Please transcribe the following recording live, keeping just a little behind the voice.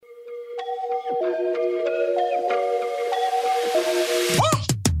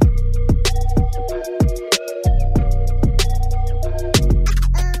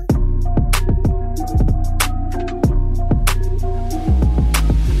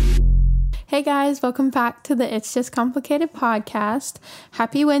Hey guys, welcome back to the It's Just Complicated podcast.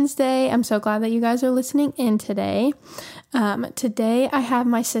 Happy Wednesday. I'm so glad that you guys are listening in today. Today I have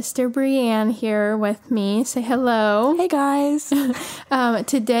my sister Bree here with me. Say hello. Hey guys.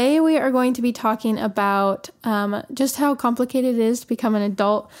 Today we are going to be talking about just how complicated it is to become an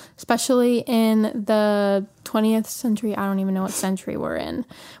adult, especially in the 20th century. I don't even know what century we're in.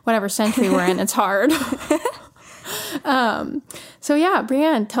 Whatever century we're in, it's hard. So yeah,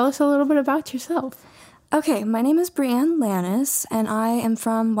 Brianne, tell us a little bit about yourself. Okay, my name is Brianne Lannis, and I am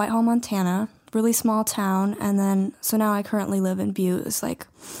from Whitehall, Montana, really small town, and then, so now I currently live in Butte. It's like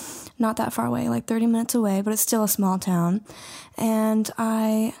not that far away, like 30 minutes away, but it's still a small town, and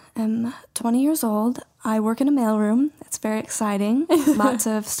I am 20 years old. I work in a mailroom. It's very exciting. Lots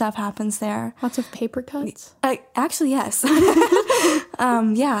of stuff happens there. Lots of paper cuts? Actually, yes.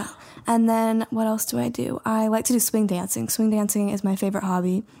 Yeah. And then what else do? I like to do swing dancing. Swing dancing is my favorite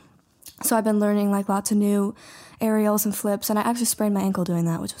hobby. So I've been learning like lots of new aerials and flips, and I actually sprained my ankle doing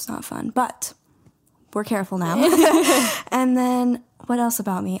that, which was not fun, but we're careful now. And then what else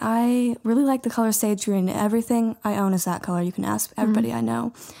about me? I really like the color sage green. Everything I own is that color. You can ask everybody I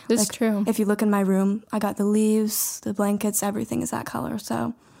know. That's true. If you look in my room, I got the leaves, the blankets, everything is that color.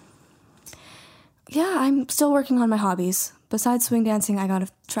 So yeah, I'm still working on my hobbies. Besides swing dancing, I gotta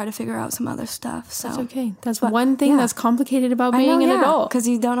try to figure out some other stuff. So that's okay. That's one thing that's complicated about being an adult. Because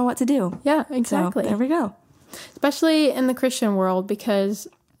you don't know what to do. Yeah, exactly. So, there we go. Especially in the Christian world, because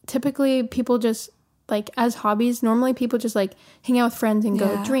typically people just, like, as hobbies, normally people just, like, hang out with friends and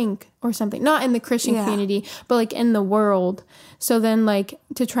go drink or something. Not in the Christian community, but, like, in the world. So then, like,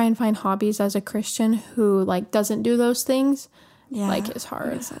 to try and find hobbies as a Christian who, like, doesn't do those things, like, is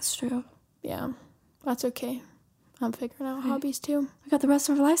hard. Yes, that's true. Yeah, that's okay. I'm figuring out hobbies too. We got the rest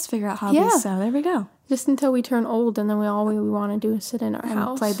of our lives to figure out hobbies, so there we go. Just until we turn old, and then all we want to do is sit in our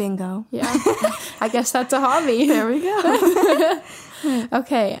house. Play bingo. Yeah. I guess that's a hobby. There we go.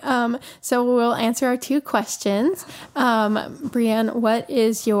 Okay, so we'll answer our two questions. Brianne, what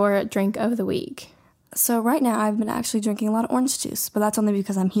is your drink of the week? So right now I've been actually drinking a lot of orange juice, but that's only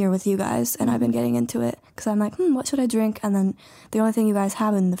because I'm here with you guys, and I've been getting into it, because I'm like, what should I drink? And then the only thing you guys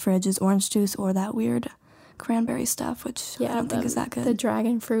have in the fridge is orange juice or that weird cranberry stuff, which I don't think is that good. The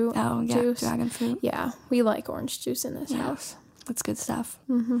dragon fruit juice. Dragon fruit. Yeah, we like orange juice in this house. That's good stuff.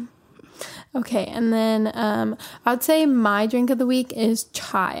 Mm-hmm. Okay, and then I'd say my drink of the week is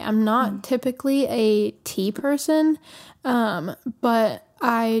chai. I'm not typically a tea person, but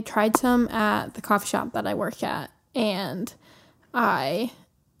I tried some at the coffee shop that I work at, and I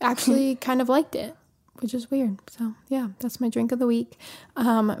actually kind of liked it, which is weird. So yeah, that's my drink of the week.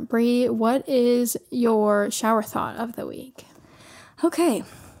 Bree, what is your shower thought of the week? Okay.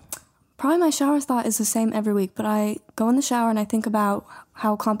 Probably my shower thought is the same every week, but I go in the shower and I think about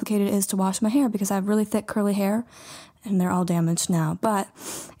how complicated it is to wash my hair, because I have really thick curly hair and they're all damaged now, but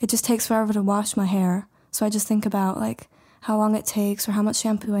it just takes forever to wash my hair. So I just think about like how long it takes or how much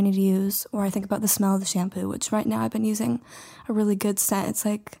shampoo I need to use, or I think about the smell of the shampoo, which right now I've been using a really good scent. It's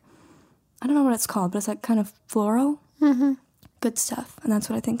like, I don't know what it's called, but it's like kind of floral. Mm-hmm. Good stuff. And that's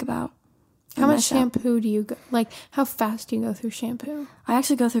what I think about. How much shampoo do you go? Like, how fast do you go through shampoo? I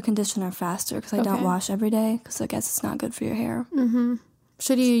actually go through conditioner faster because I don't wash every day, because I guess it's not good for your hair. Mm-hmm.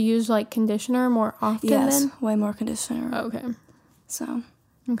 So do you use, like, conditioner more often then? Yes, way more conditioner. Okay. So.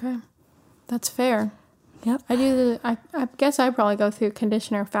 Okay. That's fair. Yep. I guess I probably go through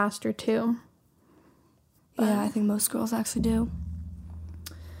conditioner faster, too. But yeah, I think most girls actually do.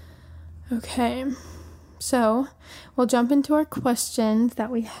 Okay, so we'll jump into our questions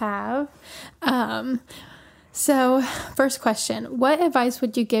that we have. So first question, what advice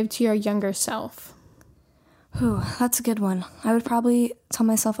would you give to your younger self? That's a good one. I would probably tell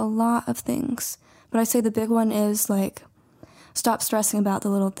myself a lot of things, but I'd say the big one is like, stop stressing about the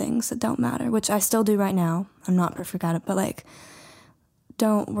little things that don't matter, which I still do right now. I'm not perfect at it, but like,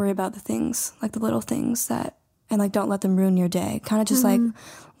 don't worry about the things, like the little things that, and like, don't let them ruin your day. Kind of just like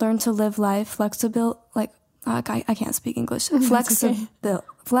learn to live life flexible. Like, I can't speak English.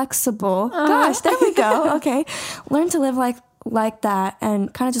 Flexible. Gosh, there we go. Okay. Learn to live like that,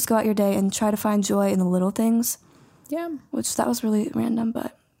 and kind of just go out your day and try to find joy in the little things. Yeah. Which that was really random,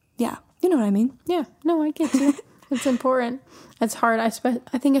 but yeah, you know what I mean. Yeah. No, I get you. It's important. It's hard. I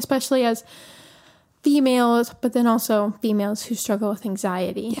think especially as females, but then also females who struggle with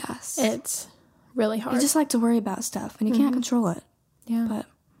anxiety. Yes. It's really hard. You just like to worry about stuff, and you can't control it. Yeah. But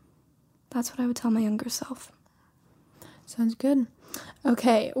that's what I would tell my younger self. Sounds good.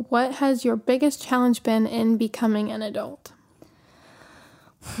 Okay, what has your biggest challenge been in becoming an adult?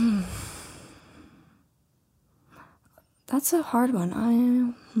 That's a hard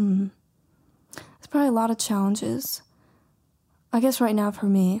one. probably a lot of challenges. I guess right now for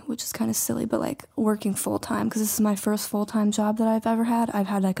me, which is kind of silly, but like working full-time, because this is my first full-time job that I've ever had. I've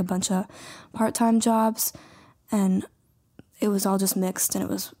had like a bunch of part-time jobs, and it was all just mixed, and it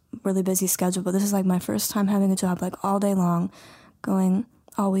was really busy schedule. But this is like my first time having a job like all day long, going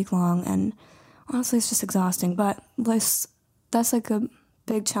all week long, and honestly it's just exhausting. But that's like a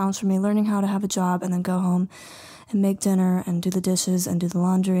big challenge for me, learning how to have a job and then go home and make dinner and do the dishes and do the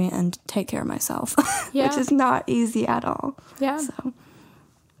laundry and take care of myself, which is not easy at all. Yeah. So.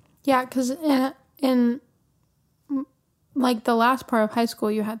 Yeah, because in like the last part of high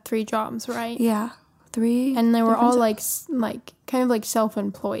school, you had 3 jobs, right? Yeah, 3. And they were all like kind of like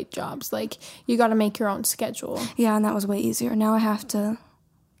self-employed jobs. Like you got to make your own schedule. Yeah, and that was way easier. Now I have to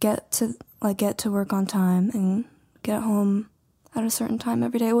get to work on time and get home at a certain time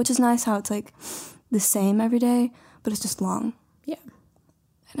every day, which is nice how it's like the same every day, but it's just long. Yeah.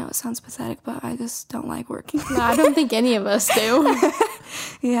 I know it sounds pathetic, but I just don't like working. No, I don't think any of us do.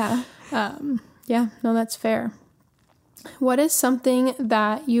 Yeah. Yeah, no, that's fair. What is something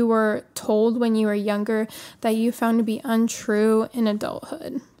that you were told when you were younger that you found to be untrue in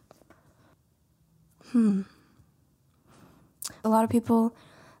adulthood? A lot of people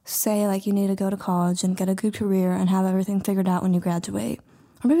say like you need to go to college and get a good career and have everything figured out when you graduate.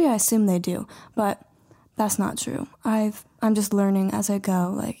 Or maybe I assume they do, but that's not true. I'm just learning as I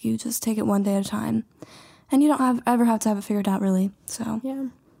go. Like, you just take it one day at a time. And you don't ever have to have it figured out, really. So, yeah,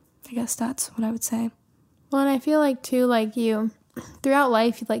 I guess that's what I would say. Well, and I feel like, too, like, throughout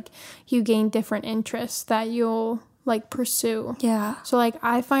life, like, you gain different interests that you'll, like, pursue. Yeah. So, like,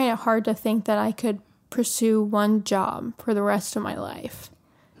 I find it hard to think that I could pursue one job for the rest of my life.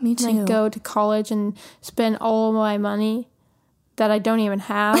 Me too. Like, go to college and spend all of my money that I don't even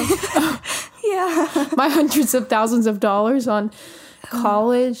have. Yeah. My hundreds of thousands of dollars on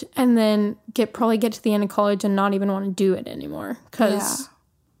college, and then probably get to the end of college and not even want to do it anymore. Because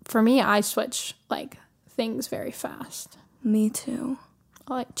for me, I switch like things very fast. Me too.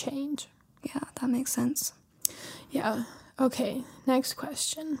 I like change. Yeah, that makes sense. Yeah. Okay. Next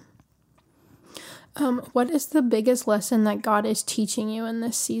question. What is the biggest lesson that God is teaching you in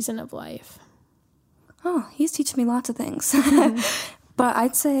this season of life? Oh, he's teaching me lots of things. But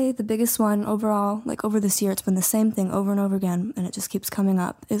I'd say the biggest one overall, like over this year, it's been the same thing over and over again, and it just keeps coming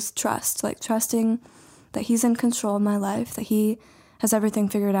up, is trust. Like trusting that he's in control of my life, that he has everything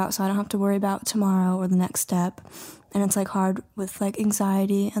figured out so I don't have to worry about tomorrow or the next step. And it's like hard with like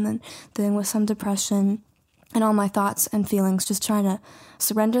anxiety and then dealing with some depression and all my thoughts and feelings, just trying to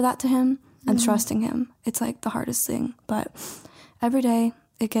surrender that to him and trusting him. It's like the hardest thing. But every day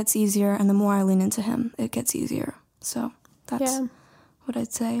it gets easier, and the more I lean into him, it gets easier. So that's what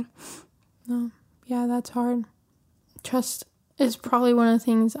I'd say. No, yeah, that's hard. Trust is probably one of the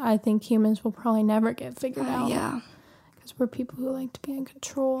things I think humans will probably never get figured out. Yeah. Because we're people who like to be in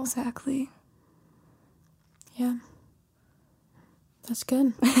control. Exactly. Yeah. That's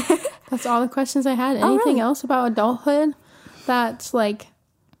good. That's all the questions I had. Anything else about adulthood that's like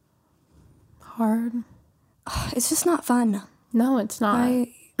hard? It's just not fun. No, it's not.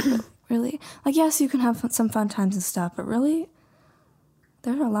 Really, like, yes, you can have some fun times and stuff, but really,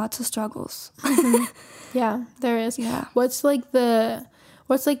 there are lots of struggles. Yeah, there is. Yeah. What's like the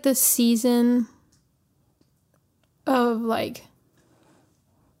season of like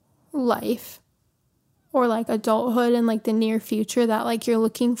life or like adulthood in like the near future that like you're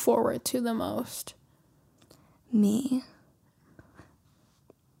looking forward to the most? Me.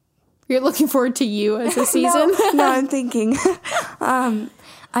 You're looking forward to you as a season? No, I'm thinking.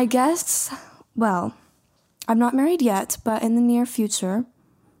 I guess, well, I'm not married yet, but in the near future,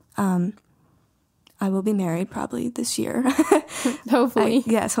 I will be married probably this year. Hopefully.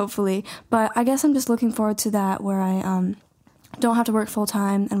 Yes, hopefully. But I guess I'm just looking forward to that, where I don't have to work full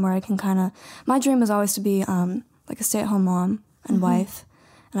time, and where I can kind of, my dream is always to be like a stay-at-home mom and wife,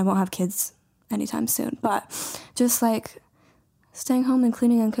 and I won't have kids anytime soon. But just like staying home and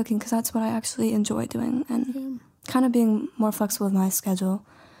cleaning and cooking, because that's what I actually enjoy doing, and kind of being more flexible with my schedule.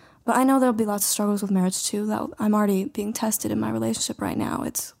 But I know there'll be lots of struggles with marriage too. That I'm already being tested in my relationship right now.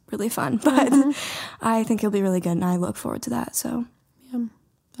 It's really fun, but I think it'll be really good, and I look forward to that. So yeah,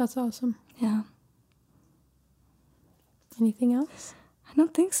 that's awesome. Yeah. Anything else? I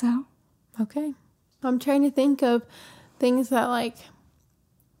don't think so. Okay. I'm trying to think of things that like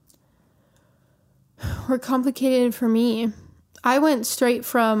were complicated for me. I went straight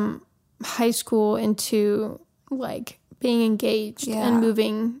from high school into like being engaged and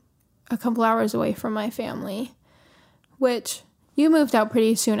moving a couple hours away from my family, which you moved out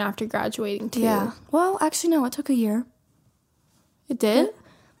pretty soon after graduating too. Yeah. Well, actually, no, it took a year. It did?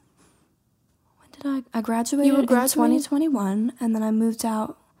 When did did I graduated You would in graduate? 2021, and then I moved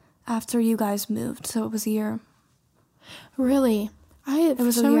out after you guys moved, so it was a year. Really?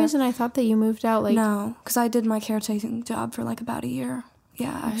 For some reason, I thought that you moved out, like... No, because I did my caretaking job for, like, about a year.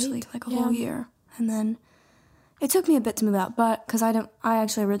 Yeah, actually, like a whole year. And then it took me a bit to move out, but because I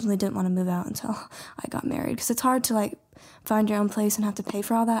actually originally didn't want to move out until I got married, because it's hard to, like, find your own place and have to pay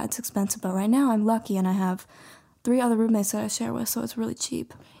for all that. It's expensive, but right now I'm lucky, and I have 3 other roommates that I share with, so it's really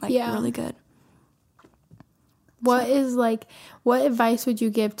cheap, like, really good. What advice would you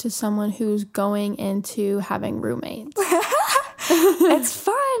give to someone who's going into having roommates? It's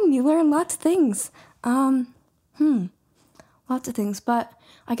fun. You learn lots of things. Lots of things. But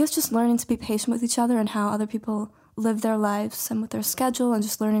I guess just learning to be patient with each other and how other people live their lives and with their schedule, and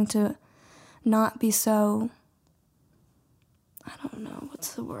just learning to not be so, I don't know,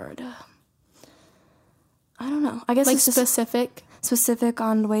 what's the word? I don't know. I guess like it's just specific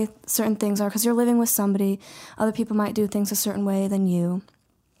on the way certain things are, because you're living with somebody. Other people might do things a certain way than you.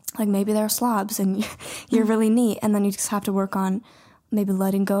 Like maybe they're slobs and you're really neat, and then you just have to work on maybe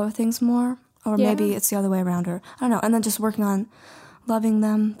letting go of things more, or maybe it's the other way around, or I don't know. And then just working on loving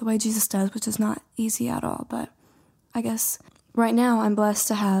them the way Jesus does, which is not easy at all. But I guess right now I'm blessed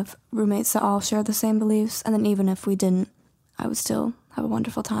to have roommates that all share the same beliefs, and then even if we didn't, I would still have a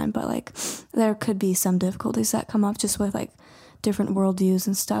wonderful time. But like there could be some difficulties that come up just with like different worldviews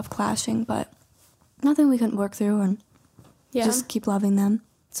and stuff clashing, but nothing we couldn't work through, and just keep loving them.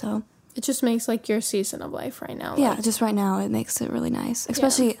 So it just makes like your season of life right now. Yeah, just right now it makes it really nice,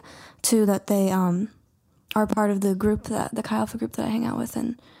 especially too that they are part of the group, that the Chi Alpha group that I hang out with,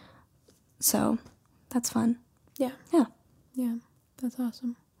 and so that's fun. Yeah, that's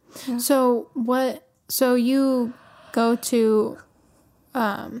awesome. So you go to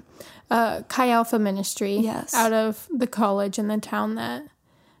Chi Alpha ministry out of the college in the town that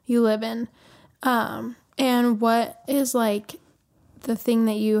you live in, and what is like the thing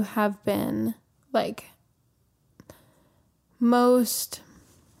that you have been like most,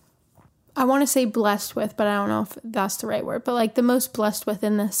 I want to say blessed with, but I don't know if that's the right word, but like the most blessed with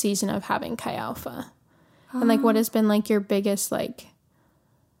in the season of having Chi Alpha? And like what has been like your biggest like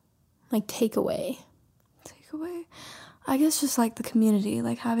takeaway? I guess just like the community,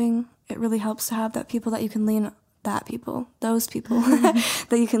 like having, it really helps to have that people that you can lean, those people that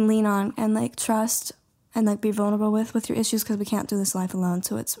you can lean on and like trust and like be vulnerable with your issues, because we can't do this life alone.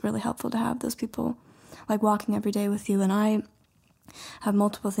 So it's really helpful to have those people like walking every day with you. And I have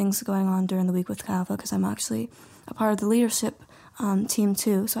multiple things going on during the week with Chi Alpha, because I'm actually a part of the leadership team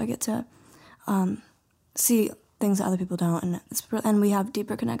too. So I get to see things that other people don't, and we have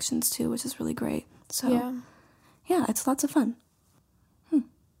deeper connections too, which is really great. So yeah, it's lots of fun.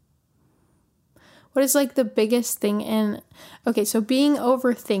 What is like the biggest thing in, okay, so being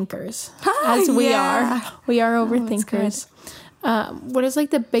overthinkers, as we are overthinkers. What is like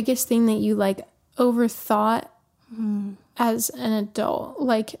the biggest thing that you like overthought as an adult?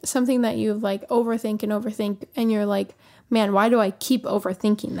 Like something that you've like overthink and you're like, man, why do I keep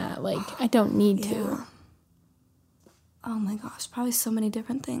overthinking that? Like I don't need to. Oh my gosh, probably so many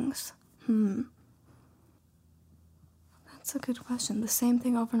different things. That's a good question. The same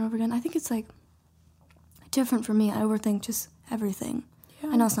thing over and over again. I think it's like different for me. I overthink just everything.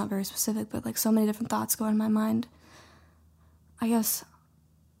 I know it's not very specific, but like so many different thoughts go in my mind. I guess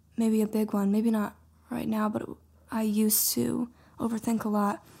maybe a big one, maybe not right now, but I used to overthink a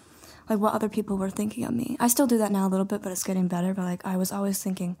lot, like what other people were thinking of me. I still do that now a little bit, but it's getting better. But like I was always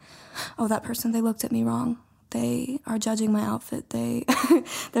thinking, oh, that person, they looked at me wrong. They are judging my outfit.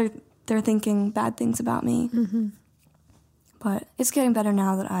 They're thinking bad things about me. But it's getting better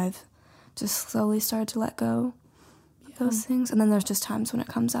now that I've just slowly started to let go of those things. And then there's just times when it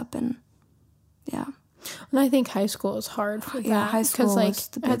comes up, and And I think high school is hard for that. Yeah, high school is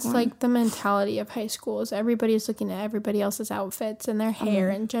the big one. It's like the mentality of high school is everybody's looking at everybody else's outfits and their hair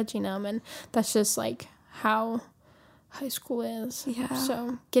and judging them, and that's just like how high school is. Yeah.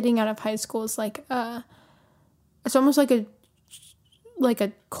 So getting out of high school is like it's almost like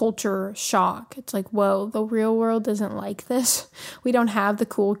a culture shock. It's like, whoa, the real world isn't like this. We don't have the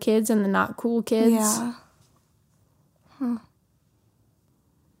cool kids and the not cool kids. Yeah.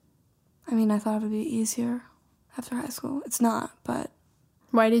 I mean, I thought it would be easier after high school. It's not, but...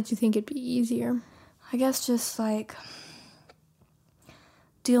 Why did you think it'd be easier? I guess just, like,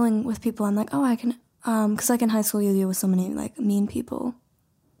 dealing with people. I'm like, oh, I can... Because, like, in high school, you deal with so many, like, mean people.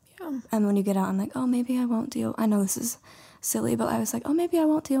 Yeah. And when you get out, I'm like, oh, maybe I won't deal... I know this is silly, but I was like, oh, maybe I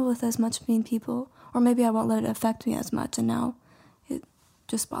won't deal with as much mean people. Or maybe I won't let it affect me as much. And now it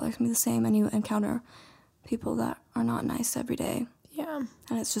just bothers me the same. And you encounter people that are not nice every day. Yeah.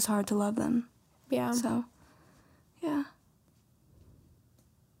 And it's just hard to love them. Yeah. So, yeah.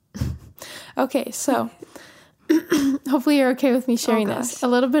 Okay, so hopefully you're okay with me sharing this. A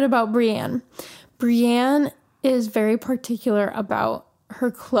little bit about Brienne. Brienne is very particular about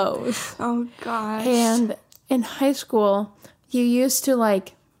her clothes. Oh, gosh. And in high school, you used to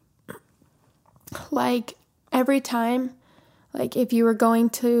like every time, like if you were going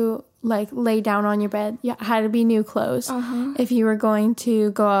to like lay down on your bed, you had to be new clothes. If you were going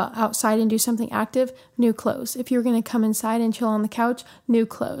to go outside and do something active, new clothes. If you were going to come inside and chill on the couch, new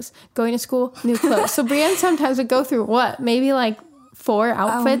clothes. Going to school, new clothes. So Brienne sometimes would go through maybe like 4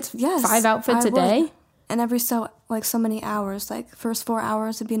 outfits, yes, 5 outfits a day. And every so many hours, like first 4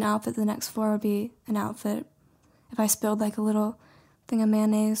 hours would be an outfit, the next 4 would be an outfit. If I spilled like a little thing of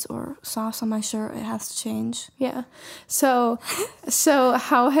mayonnaise or sauce on my shirt, it has to change. Yeah. So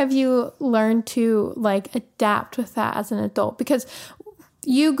how have you learned to like adapt with that as an adult? Because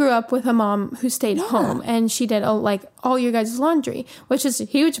you grew up with a mom who stayed home and she did all your guys' laundry, which is a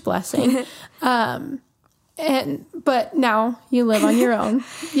huge blessing. But now you live on your own.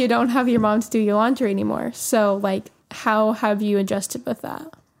 You don't have your mom to do your laundry anymore. So like, how have you adjusted with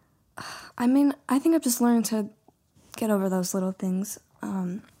that? I mean, I think I've just learned to get over those little things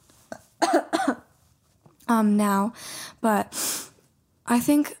now. But I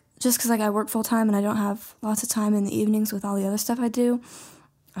think just because like I work full time and I don't have lots of time in the evenings with all the other stuff I do,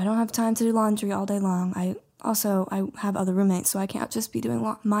 I don't have time to do laundry all day long. I have other roommates, so I can't just be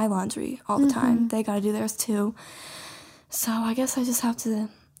doing my laundry all the time. They got to do theirs too. So I guess I just have to,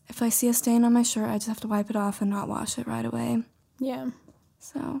 if I see a stain on my shirt, I just have to wipe it off and not wash it right away. Yeah.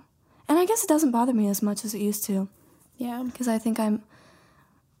 So, and I guess it doesn't bother me as much as it used to. Yeah. Because I think I'm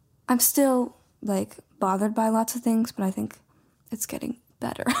still, like, bothered by lots of things, but I think it's getting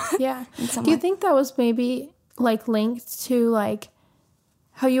better. Yeah. Do you think that was maybe, like, linked to, like,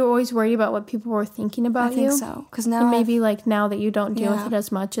 how you were always worried about what people were thinking about you? I think so. Because now and maybe, like, now that you don't deal with it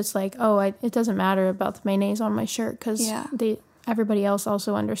as much, it's like, it doesn't matter about the mayonnaise on my shirt because everybody else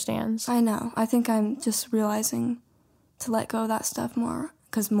also understands. I know. I think I'm just realizing to let go of that stuff more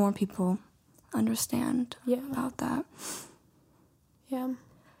because more people understand about that. Yeah.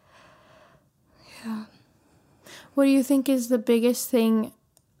 Yeah. What do you think is the biggest thing,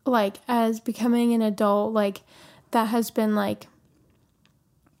 like, as becoming an adult, like, that has been, like,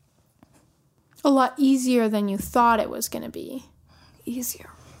 a lot easier than you thought it was going to be? Easier.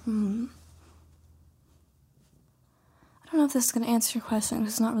 I don't know if this is going to answer your question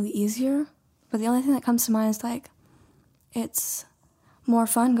because it's not really easier, but the only thing that comes to mind is, like, it's more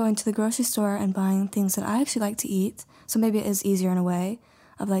fun going to the grocery store and buying things that I actually like to eat. So maybe it is easier in a way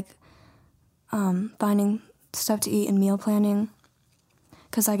of like finding stuff to eat and meal planning.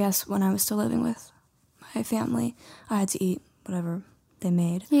 Because I guess when I was still living with my family, I had to eat whatever they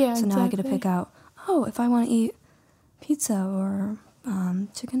made. Yeah, so now I get to pick out, if I want to eat pizza or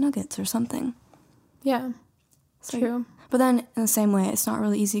chicken nuggets or something. Yeah, so, true. But then in the same way, it's not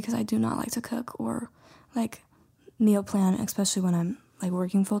really easy because I do not like to cook or like meal plan, especially when I'm like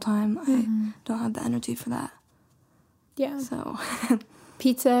working full time. I don't have the energy for that. Yeah. So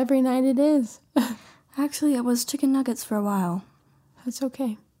pizza every night it is. Actually, it was chicken nuggets for a while. That's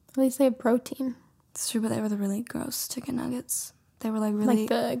okay. At least they have protein. It's true, but they were the really gross chicken nuggets. They were like really... Like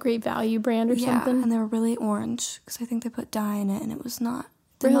the Great Value brand or something? Yeah, and they were really orange because I think they put dye in it and it was not...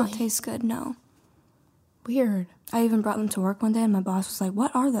 Did not taste good, no. Weird. I even brought them to work one day and my boss was like,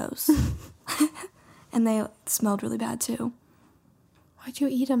 "What are those?" And they smelled really bad too. Why'd you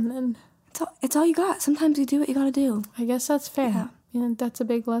eat them then? It's all you got. Sometimes you do what you gotta do. I guess that's fair. Yeah, that's a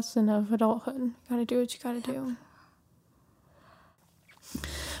big lesson of adulthood. You gotta do what you gotta do.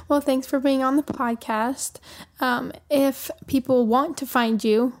 Well, thanks for being on the podcast. If people want to find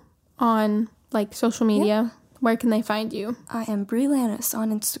you on like social media, where can they find you? I am Bree Lannis on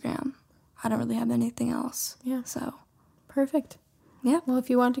Instagram. I don't really have anything else. Yeah. So. Perfect. Yeah. Well, if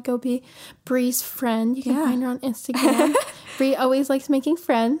you want to go be Bree's friend, you can find her on Instagram. Bree always likes making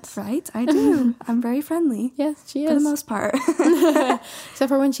friends. Right, I do. I'm very friendly. Yes, she is. For the most part. Except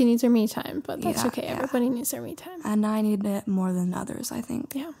for when she needs her me time, but that's okay. Yeah. Everybody needs their me time. And I need it more than others, I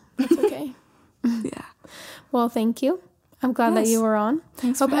think. Yeah, that's okay. Yeah. Well, thank you. I'm glad that you were on.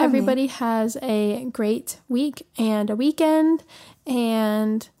 Thanks Hope for having everybody me. has a great week and a weekend.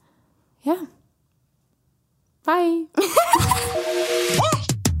 And yeah. Bye.